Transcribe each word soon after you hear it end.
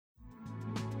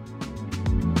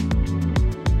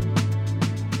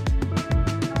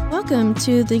Welcome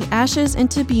to the Ashes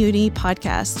into Beauty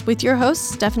podcast with your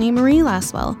host, Stephanie Marie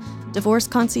Laswell, divorce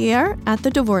concierge at The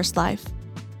Divorce Life.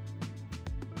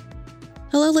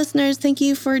 Hello, listeners. Thank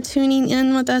you for tuning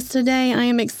in with us today. I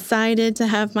am excited to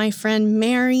have my friend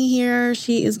Mary here.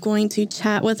 She is going to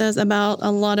chat with us about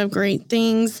a lot of great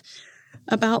things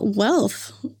about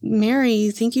wealth.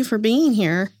 Mary, thank you for being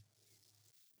here.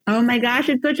 Oh my gosh,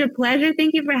 it's such a pleasure.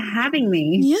 Thank you for having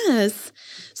me. Yes.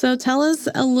 So tell us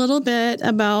a little bit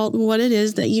about what it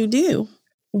is that you do.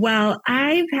 Well,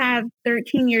 I've had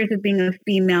 13 years of being a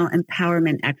female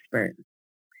empowerment expert.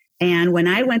 And when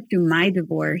I went through my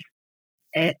divorce,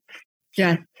 it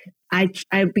just,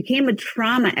 I became a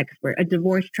trauma expert, a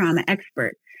divorce trauma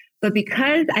expert. But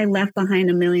because I left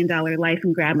behind $1 million life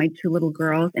and grabbed my 2 little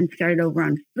girls and started over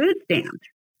on food stamps,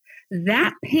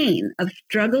 that pain of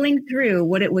struggling through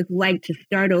what it was like to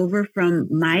start over from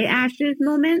my ashes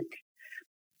moment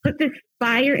put this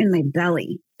fire in my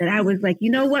belly that I was like, you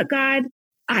know what, God,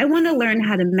 I want to learn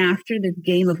how to master this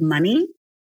game of money.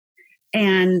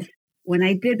 And when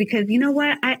I did, because you know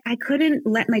what, I couldn't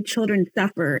let my children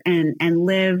suffer and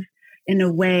live in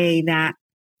a way that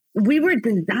we were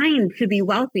designed to be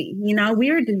wealthy. You know,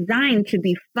 we were designed to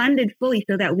be funded fully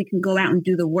so that we can go out and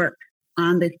do the work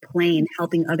on this plane,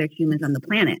 helping other humans on the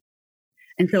planet.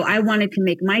 And so I wanted to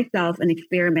make myself an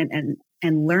experiment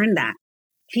and learn that,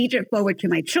 teach it forward to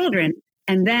my children.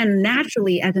 And then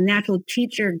naturally, as a natural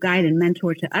teacher, guide, and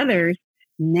mentor to others,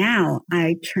 now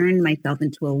I turned myself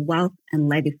into a wealth and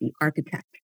legacy architect.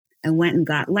 I went and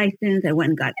got licensed. I went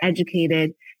and got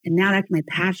educated. And now that's my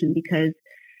passion, because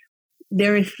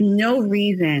there is no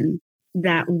reason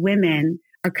that women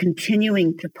are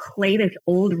continuing to play this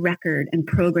old record and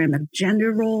program of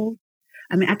gender roles.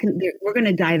 I mean, we're going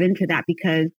to dive into that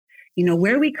because, you know,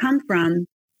 where we come from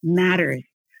matters,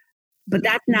 but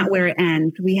that's not where it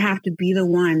ends. We have to be the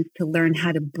ones to learn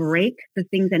how to break the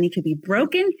things that need to be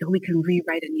broken so we can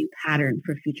rewrite a new pattern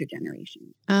for future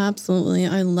generations. Absolutely.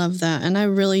 I love that. And I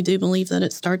really do believe that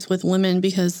it starts with women,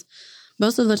 because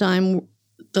most of the time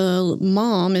the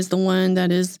mom is the one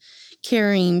that is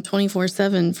caring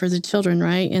 24/7 for the children,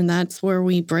 right? And that's where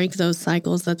we break those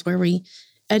cycles. That's where we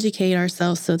educate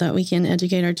ourselves so that we can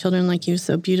educate our children, like you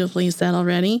so beautifully said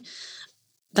already.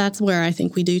 That's where I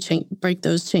think we do break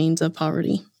those chains of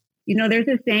poverty. You know, there's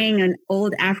a saying, an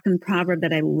old African proverb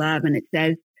that I love, and it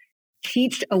says,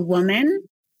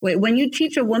 when you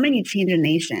teach a woman, you change a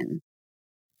nation.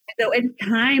 So it's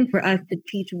time for us to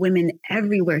teach women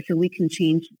everywhere so we can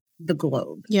change the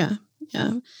globe. Yeah.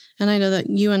 And I know that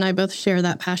you and I both share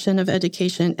that passion of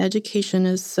education. Education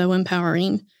is so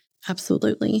empowering.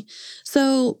 Absolutely.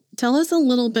 So tell us a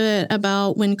little bit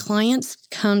about when clients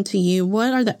come to you,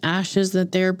 what are the ashes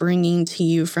that they're bringing to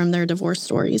you from their divorce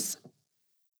stories?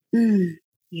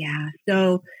 Yeah.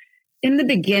 So in the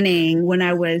beginning, when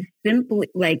I was simply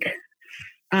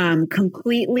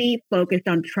completely focused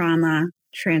on trauma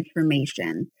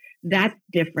transformation, that's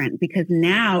different, because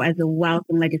now as a wealth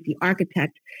and legacy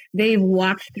architect, they've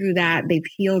walked through that. They've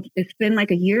healed. It's been like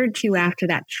a year or two after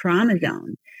that trauma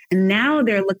zone. And now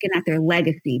they're looking at their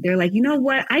legacy. They're like, you know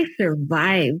what? I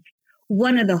survived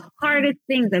one of the hardest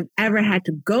things I've ever had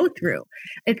to go through.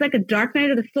 It's like a dark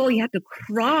night of the soul. You have to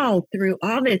crawl through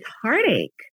all this heartache.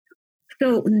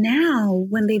 So now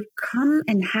when they've come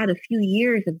and had a few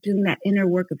years of doing that inner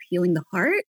work of healing the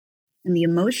heart and the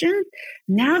emotions,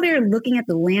 now they're looking at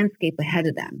the landscape ahead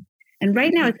of them. And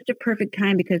right now it's such a perfect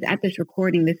time, because at this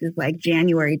recording, this is like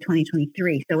January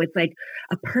 2023. So it's like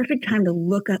a perfect time to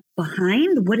look up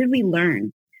behind. What did we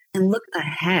learn? And look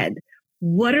ahead.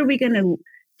 What are we going to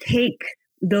take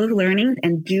those learnings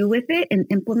and do with it and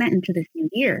implement into this new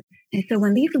year? And so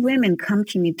when these women come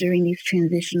to me during these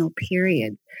transitional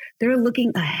periods, they're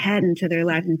looking ahead into their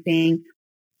lives and saying,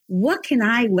 what can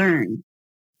I learn?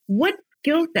 What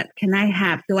skill sets can I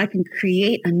have so I can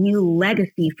create a new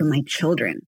legacy for my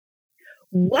children?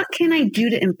 What can I do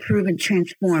to improve and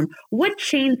transform? What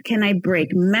chains can I break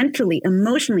mentally,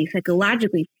 emotionally,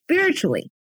 psychologically, spiritually,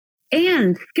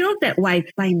 and skill set wise,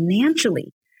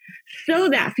 financially, so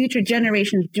that future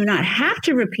generations do not have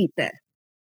to repeat this?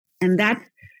 And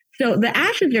so the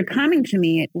ashes you're coming to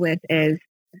me with is,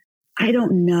 I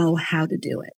don't know how to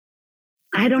do it.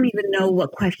 I don't even know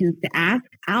what questions to ask.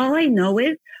 All I know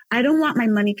is I don't want my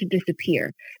money to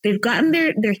disappear. They've gotten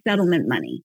their settlement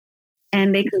money,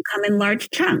 and they can come in large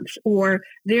chunks, or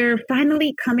they're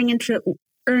finally coming into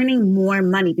earning more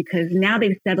money because now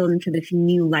they've settled into this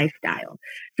new lifestyle.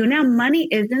 So now money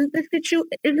isn't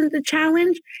the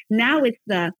challenge. Now it's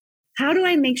how do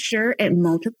I make sure it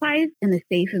multiplies in a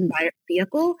safe and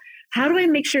vehicle How do I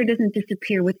make sure it doesn't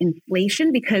disappear with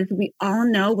inflation? Because we all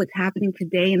know what's happening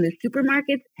today in the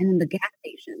supermarkets and in the gas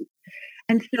stations.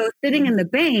 And so sitting in the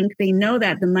bank, they know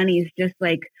that the money is just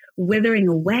like withering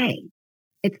away.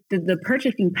 It's the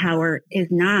purchasing power is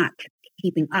not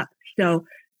keeping up. So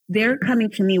they're coming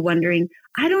to me wondering,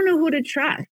 I don't know who to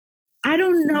trust. I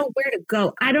don't know where to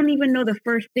go. I don't even know the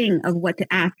first thing of what to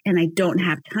ask. And I don't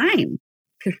have time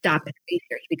to stop and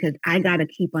research because I got to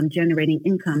keep on generating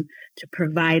income to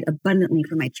provide abundantly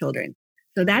for my children.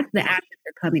 So that's the ask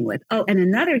they're coming with. Oh, and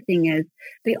another thing is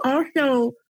they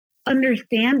also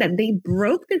understand that they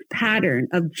broke this pattern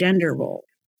of gender roles.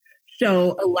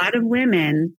 So a lot of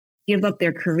women give up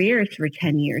their careers for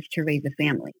 10 years to raise a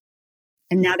family.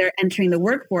 And now they're entering the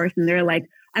workforce and they're like,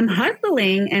 I'm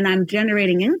hustling and I'm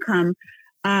generating income.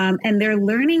 And they're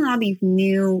learning all these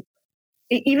new,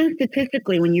 even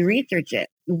statistically, when you research it,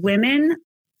 women,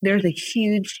 there's a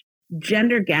huge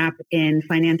gender gap in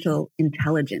financial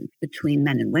intelligence between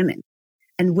men and women.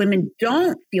 And women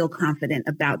don't feel confident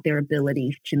about their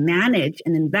abilities to manage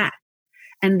and invest.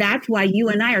 And that's why you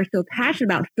and I are so passionate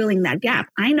about filling that gap.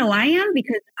 I know I am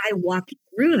because I walked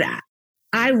through that.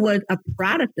 I was a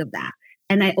product of that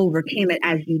and I overcame it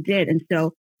as you did. And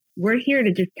so we're here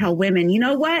to just tell women, you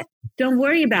know what? Don't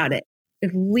worry about it.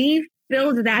 If we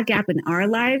filled that gap in our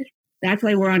lives, that's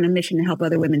why we're on a mission to help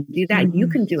other women do that. Mm-hmm. You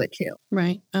can do it too.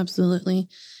 Right. Absolutely.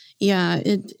 Yeah.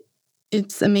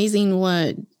 It's amazing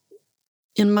what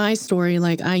in my story,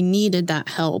 like I needed that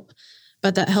help,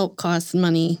 but that help costs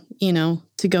money,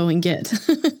 to go and get.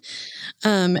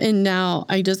 And now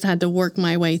I just had to work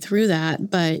my way through that.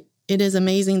 But it is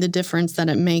amazing the difference that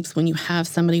it makes when you have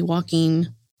somebody walking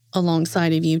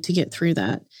alongside of you to get through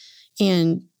that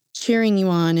and cheering you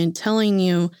on and telling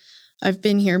you, I've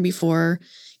been here before,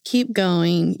 keep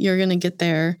going, you're going to get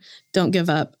there, don't give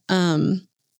up. And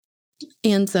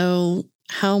so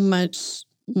how much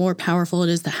more powerful it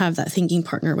is to have that thinking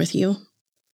partner with you.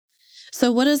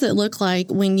 So what does it look like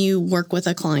when you work with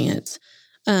a client?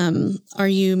 Are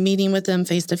you meeting with them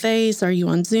face to face? Are you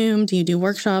on Zoom? Do you do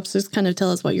workshops? Just kind of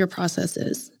tell us what your process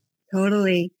is.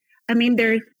 Totally. I mean,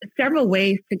 there's several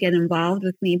ways to get involved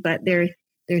with me, but there's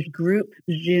group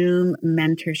Zoom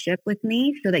mentorship with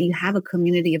me so that you have a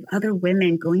community of other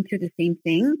women going through the same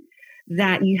thing,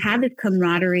 that you have this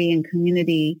camaraderie and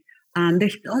community.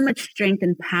 There's so much strength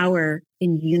and power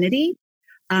in unity.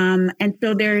 And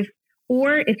so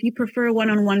or if you prefer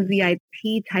one-on-one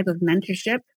VIP type of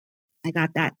mentorship, I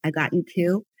got that. I got you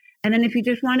too. And then if you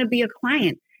just want to be a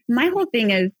client, my whole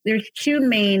thing is there's two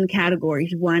main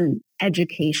categories. One,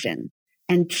 education,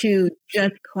 and two,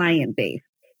 just client base.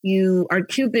 You are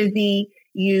too busy.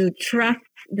 You trust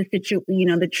the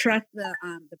trust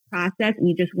the process, and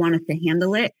you just want us to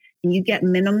handle it. And you get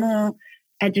minimal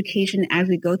education as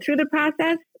we go through the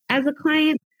process as a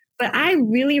client. But I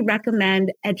really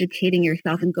recommend educating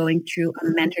yourself and going through a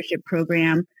mentorship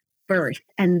program first.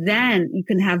 And then you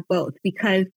can have both,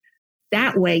 because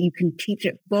that way you can teach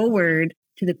it forward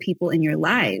to the people in your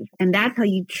lives. And that's how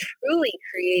you truly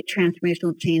create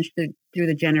transformational change through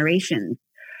the generations.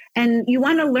 And you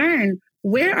want to learn,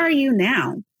 where are you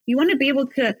now? You want to be able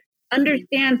to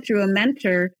understand through a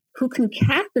mentor who can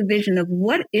cast the vision of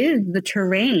what is the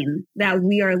terrain that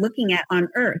we are looking at on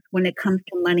earth when it comes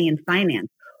to money and finance.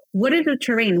 What is the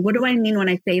terrain? What do I mean when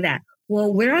I say that?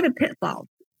 Well, where are the pitfalls?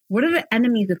 What are the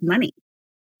enemies of money?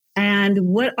 And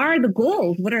what are the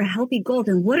goals? What are healthy goals?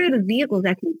 And what are the vehicles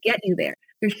that can get you there?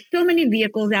 There's so many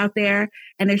vehicles out there,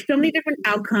 and there's so many different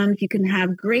outcomes. You can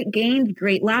have great gains,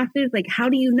 great losses. Like, how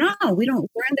do you know? We don't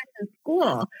learn this in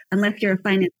school unless you're a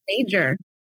finance major.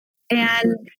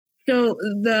 And so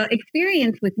the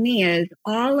experience with me is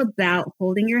all about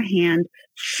holding your hand,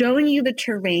 showing you the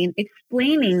terrain,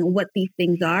 explaining what these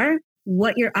things are,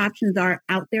 what your options are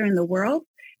out there in the world.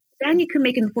 Then you can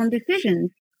make informed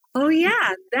decisions. Oh,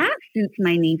 yeah, that suits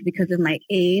my needs because of my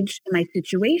age and my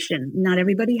situation. Not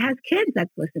everybody has kids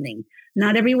that's listening.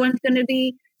 Not everyone's going to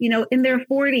be, in their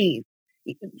 40s.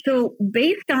 So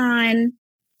based on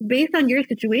your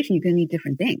situation, you're going to need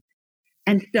different things.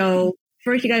 And so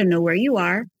first, you got to know where you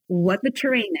are, what the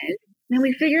terrain is. Then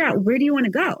we figure out, where do you want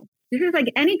to go? This is like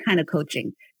any kind of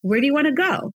coaching. Where do you want to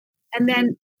go? And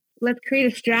then let's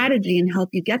create a strategy and help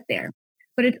you get there.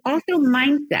 But it's also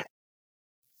mindset.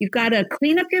 You've got to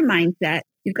clean up your mindset.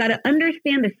 You've got to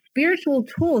understand the spiritual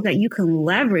tools that you can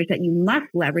leverage, that you must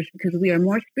leverage, because we are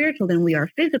more spiritual than we are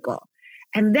physical.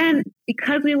 And then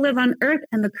because we live on earth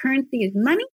and the currency is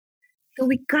money, so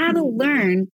we got to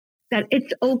learn that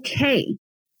it's okay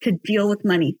to deal with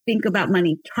money, think about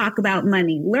money, talk about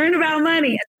money, learn about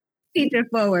money, and teach it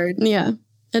forward. Yeah.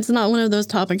 It's not one of those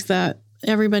topics that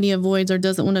everybody avoids or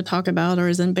doesn't want to talk about or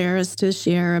is embarrassed to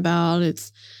share about.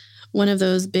 It's one of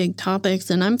those big topics.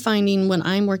 And I'm finding when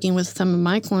I'm working with some of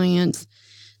my clients,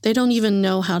 they don't even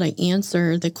know how to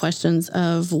answer the questions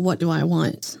of what do I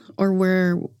want, or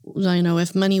where,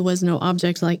 if money was no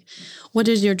object, like what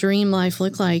does your dream life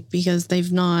look like? Because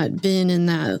they've not been in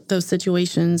those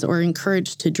situations or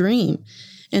encouraged to dream.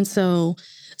 And so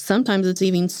sometimes it's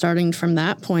even starting from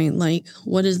that point, like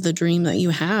what is the dream that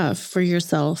you have for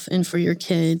yourself and for your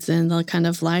kids and the kind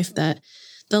of life the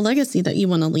legacy that you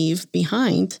want to leave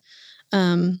behind.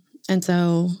 And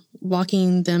so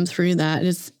walking them through that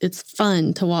it's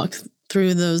fun to walk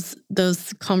through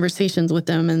those conversations with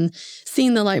them and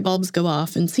seeing the light bulbs go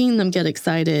off and seeing them get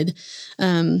excited.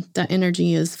 That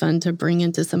energy is fun to bring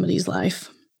into somebody's life.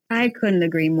 I couldn't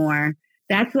agree more.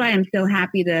 That's why I'm so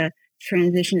happy to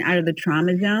transition out of the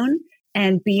trauma zone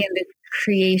and be in this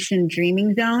creation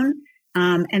dreaming zone,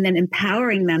 and then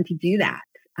empowering them to do that.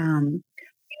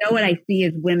 What I see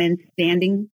is women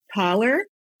standing taller.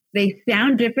 They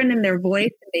sound different in their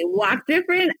voice. They walk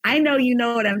different. I know you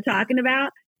know what I'm talking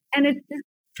about. And it's just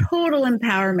total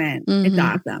empowerment. Mm-hmm. It's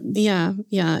awesome. Yeah,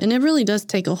 yeah. And it really does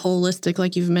take a holistic,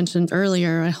 like you've mentioned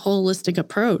earlier, a holistic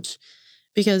approach,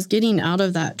 because getting out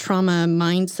of that trauma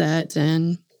mindset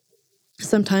and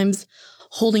sometimes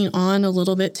holding on a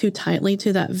little bit too tightly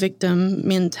to that victim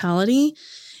mentality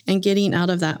and getting out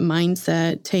of that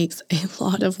mindset takes a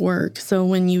lot of work. So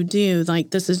when you do,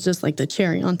 like, this is just like the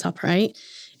cherry on top, right?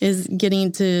 Is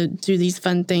getting to do these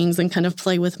fun things and kind of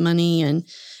play with money and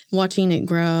watching it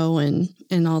grow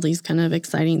and all these kind of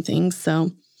exciting things. So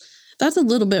that's a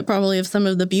little bit probably of some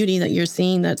of the beauty that you're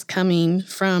seeing that's coming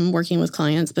from working with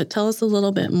clients. But tell us a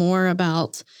little bit more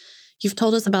about, you've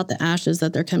told us about the ashes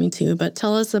that they're coming to, but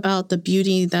tell us about the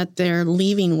beauty that they're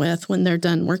leaving with when they're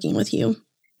done working with you.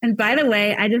 And by the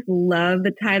way, I just love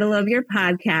the title of your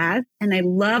podcast. And I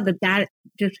love that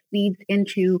just feeds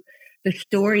into the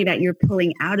story that you're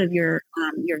pulling out of your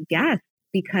guests,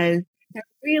 because that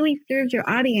really serves your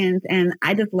audience. And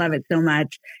I just love it so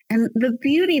much. And the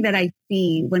beauty that I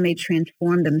see when they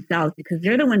transform themselves, because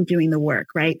they're the ones doing the work,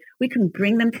 right? We can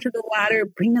bring them to the water,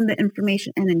 bring them the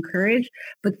information and encourage,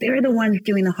 but they're the ones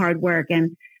doing the hard work.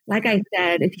 And like I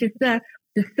said, it's just the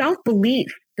self-belief,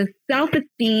 the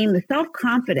self-esteem, the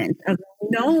self-confidence of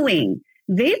knowing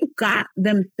they've got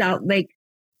themselves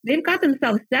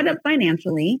set up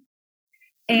financially,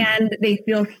 and they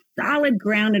feel solid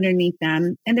ground underneath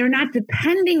them, and they're not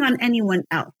depending on anyone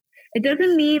else. It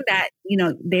doesn't mean that,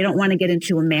 they don't want to get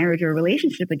into a marriage or a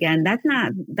relationship again. That's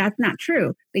not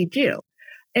true. They do.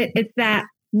 It's that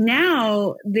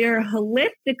now they're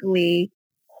holistically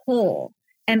whole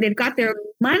and they've got their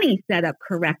money set up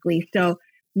correctly. So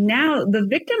now the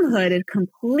victimhood is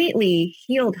completely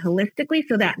healed holistically,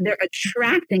 so that they're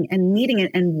attracting and meeting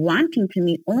it and wanting to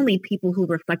meet only people who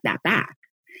reflect that back.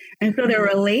 And so their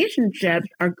relationships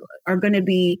are going to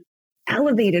be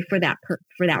elevated for that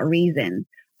reason.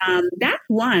 That's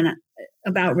one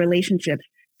about relationships.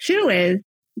 Two is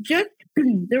just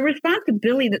the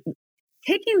responsibility,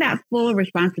 taking that full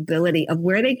responsibility of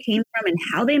where they came from and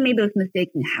how they made those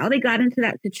mistakes and how they got into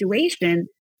that situation,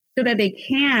 so that they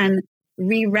can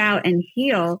reroute and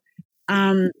heal.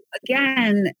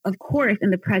 Again, of course,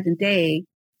 in the present day,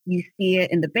 you see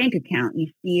it in the bank account, you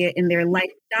see it in their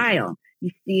lifestyle. You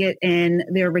see it in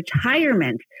their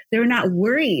retirement. They're not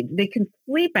worried. They can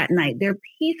sleep at night. They're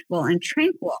peaceful and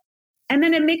tranquil. And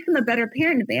then it makes them a better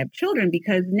parent if they have children,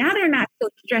 because now they're not so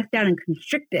stressed out and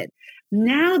constricted.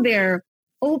 Now they're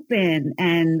open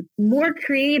and more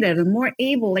creative and more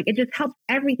able. Like, it just helps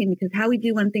everything, because how we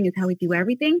do one thing is how we do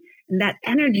everything. And that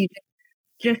energy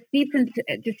just seeps into,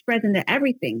 it just spreads into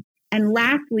everything. And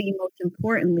lastly, most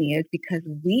importantly, is because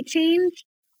we change,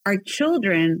 our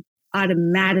children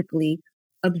automatically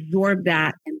absorb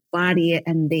that, embody it,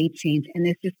 and they change. And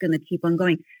it's just going to keep on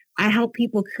going. I help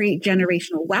people create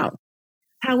generational wealth.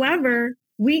 However,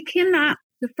 we cannot,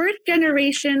 the first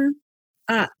generation,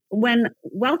 when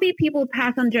wealthy people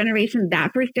pass on generation,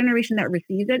 that first generation that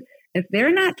receives it, if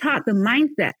they're not taught the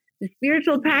mindset, the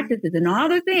spiritual practices, and all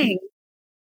the things,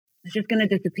 it's just going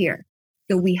to disappear.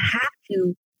 So we have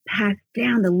to pass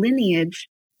down the lineage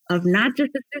of not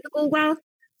just the physical wealth,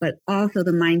 but also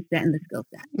the mindset and the skill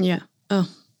set. Yeah. Oh,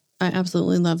 I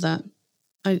absolutely love that.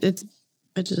 It's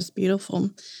just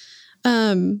beautiful.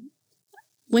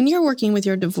 When you're working with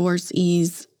your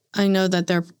divorcees, I know that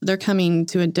they're coming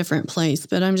to a different place,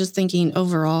 but I'm just thinking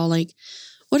overall, like,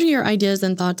 what are your ideas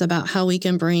and thoughts about how we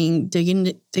can bring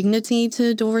dignity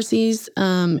to divorcees,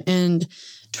 and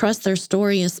trust their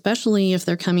story, especially if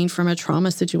they're coming from a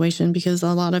trauma situation? Because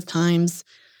a lot of times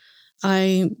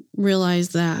I realize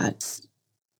that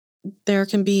there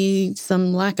can be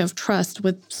some lack of trust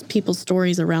with people's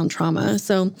stories around trauma.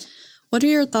 So what are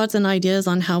your thoughts and ideas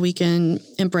on how we can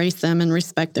embrace them and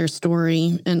respect their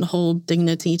story and hold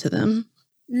dignity to them?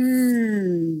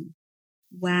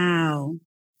 Wow.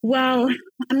 Well,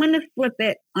 I'm going to flip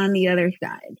it on the other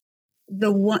side.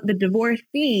 The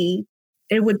divorcee,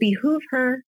 it would behoove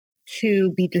her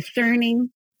to be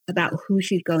discerning about who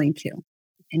she's going to.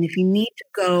 And if you need to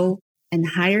go and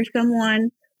hire someone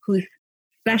who's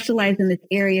specialized in this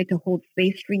area to hold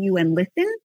space for you and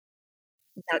listen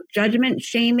without judgment,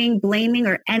 shaming, blaming,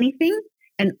 or anything,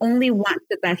 and only wants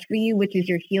the best for you, which is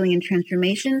your healing and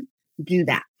transformation, do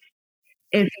that.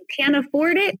 If you can't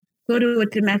afford it, go to a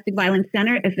domestic violence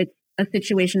center if it's a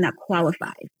situation that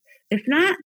qualifies. If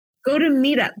not, go to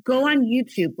Meetup, go on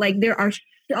YouTube. Like, there are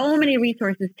so many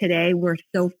resources today. We're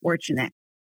so fortunate.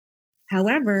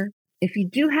 However, if you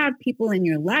do have people in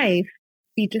your life,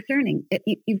 be discerning.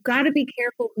 You've got to be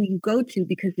careful who you go to,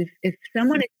 because if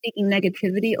someone is speaking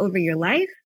negativity over your life,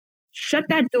 shut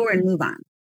that door and move on.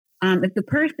 If the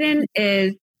person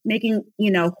is making,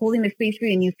 holding the space for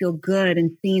you and you feel good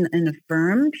and seen and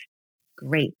affirmed,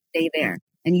 great, stay there.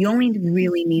 And you only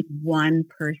really need one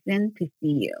person to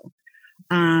see you.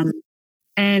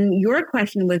 And your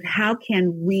question was, how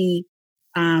can we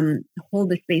hold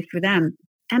the space for them?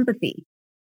 Empathy,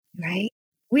 right?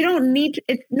 We don't need to,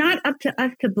 it's not up to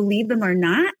us to believe them or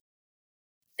not.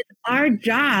 It's our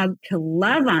job to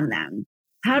love on them.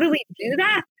 How do we do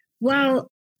that?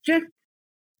 Well, just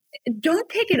don't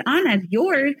take it on as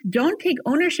yours. Don't take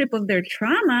ownership of their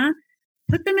trauma.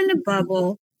 Put them in a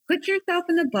bubble. Put yourself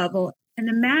in a bubble and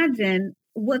imagine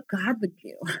what God would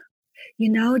do.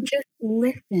 Just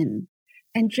listen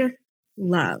and just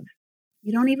love.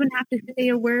 You don't even have to say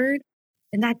a word,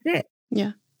 and that's it.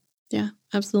 Yeah. Yeah,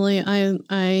 absolutely.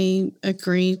 I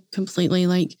agree completely.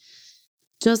 Like,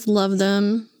 just love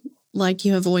them like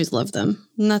you have always loved them.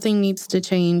 Nothing needs to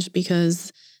change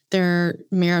because their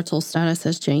marital status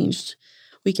has changed.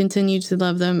 We continue to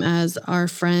love them as our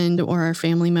friend or our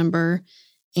family member,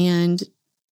 and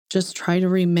just try to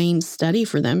remain steady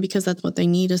for them, because that's what they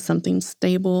need, is something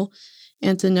stable,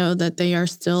 and to know that they are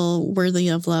still worthy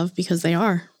of love, because they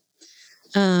are.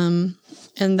 And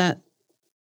that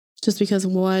just because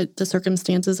what the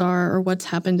circumstances are or what's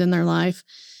happened in their life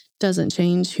doesn't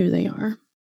change who they are.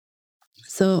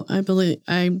 So I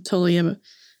totally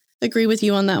agree with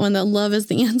you on that one, that love is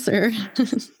the answer.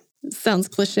 Sounds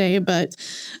cliche, but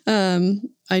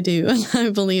I do.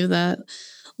 I believe that,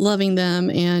 loving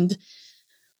them. And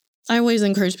I always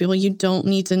encourage people, you don't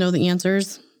need to know the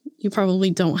answers. You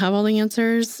probably don't have all the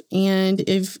answers. And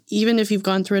even if you've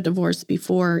gone through a divorce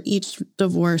before, each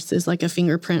divorce is like a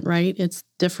fingerprint, right? It's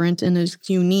different and it's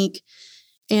unique.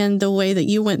 And the way that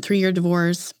you went through your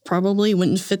divorce probably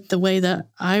wouldn't fit the way that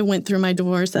I went through my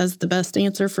divorce as the best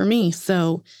answer for me.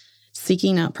 So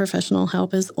seeking out professional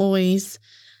help is always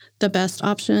the best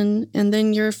option. And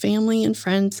then your family and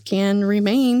friends can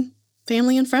remain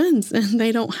family and friends, and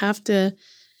they don't have to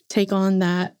take on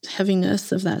that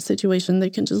heaviness of that situation. They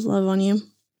can just love on you.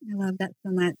 I love that so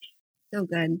much. So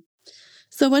good.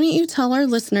 So why don't you tell our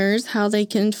listeners how they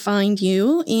can find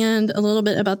you and a little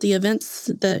bit about the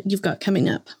events that you've got coming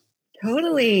up?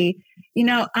 Totally. You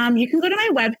can go to my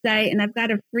website, and I've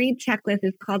got a free checklist.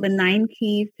 It's called the 9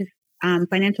 Keys to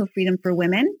Financial Freedom for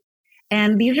Women.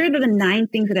 And these are the 9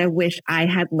 things that I wish I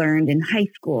had learned in high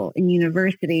school, in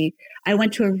university. I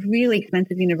went to a really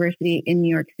expensive university in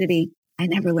New York City. I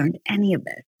never learned any of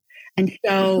this. And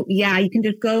so, you can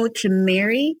just go to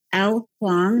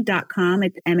marylhuang.com.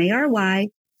 It's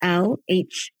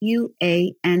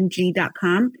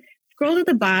MARYLHUANG.com. Scroll to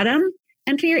the bottom,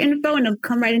 enter your info, and it'll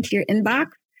come right into your inbox.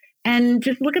 And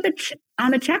just look at on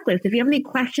the checklist. If you have any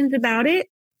questions about it,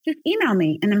 just email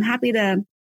me, and I'm happy to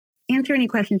answer any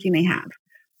questions you may have.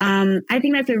 I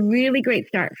think that's a really great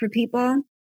start for people.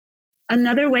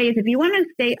 Another way is, if you want to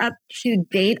stay up to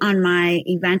date on my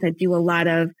events, I do a lot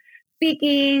of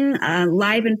speaking,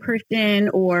 live in person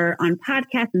or on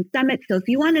podcasts and summits. So if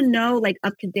you want to know, like,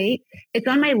 up to date, it's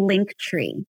on my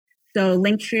Linktree. So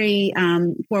Linktree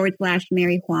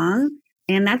 /Mary Huang.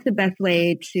 And that's the best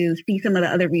way to see some of the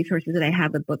other resources that I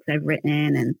have, the books I've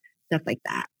written and stuff like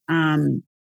that.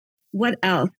 What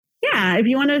else? Yeah, if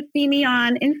you want to see me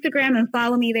on Instagram and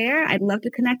follow me there, I'd love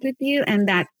to connect with you. And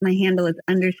that my handle is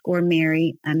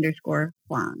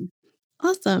 _Mary_Huang.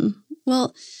 Awesome.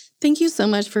 Well, thank you so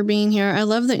much for being here. I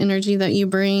love the energy that you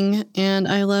bring, and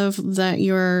I love that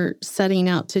you're setting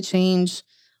out to change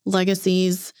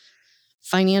legacies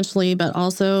financially, but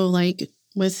also like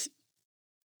with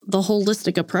the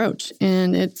holistic approach.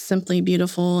 And it's simply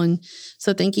beautiful. And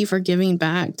so thank you for giving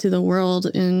back to the world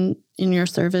in in your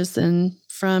service and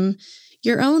from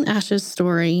your own Ashes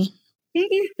story. Thank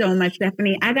you so much,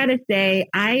 Stephanie. I got to say,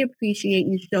 I appreciate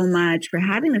you so much for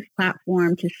having this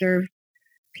platform to serve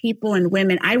people and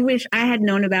women. I wish I had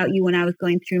known about you when I was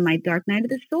going through my dark night of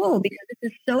the soul, because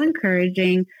this is so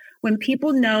encouraging. When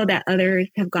people know that others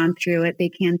have gone through it, they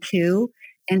can too.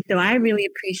 And so I really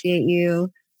appreciate you.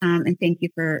 And thank you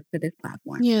for this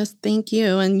platform. Yes, thank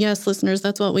you. And yes, listeners,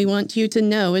 that's what we want you to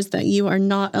know, is that you are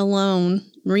not alone.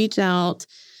 Reach out,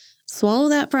 swallow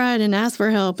that pride and ask for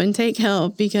help and take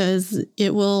help, because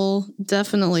it will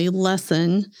definitely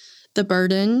lessen the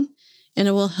burden and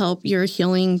it will help your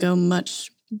healing go much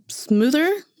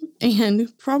smoother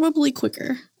and probably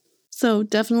quicker. So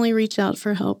definitely reach out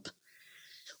for help.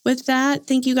 With that,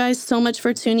 thank you guys so much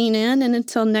for tuning in. And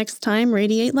until next time,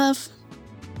 radiate love.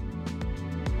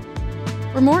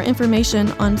 For more information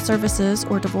on services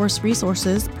or divorce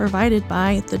resources provided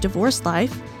by The Divorce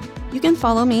Life, you can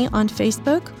follow me on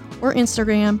Facebook or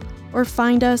Instagram, or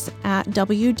find us at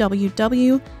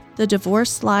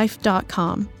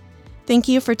www.thedivorcelife.com. Thank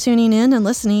you for tuning in and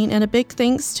listening, and a big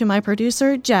thanks to my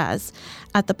producer, Jazz,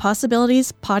 at the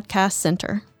Possibilities Podcast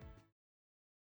Center.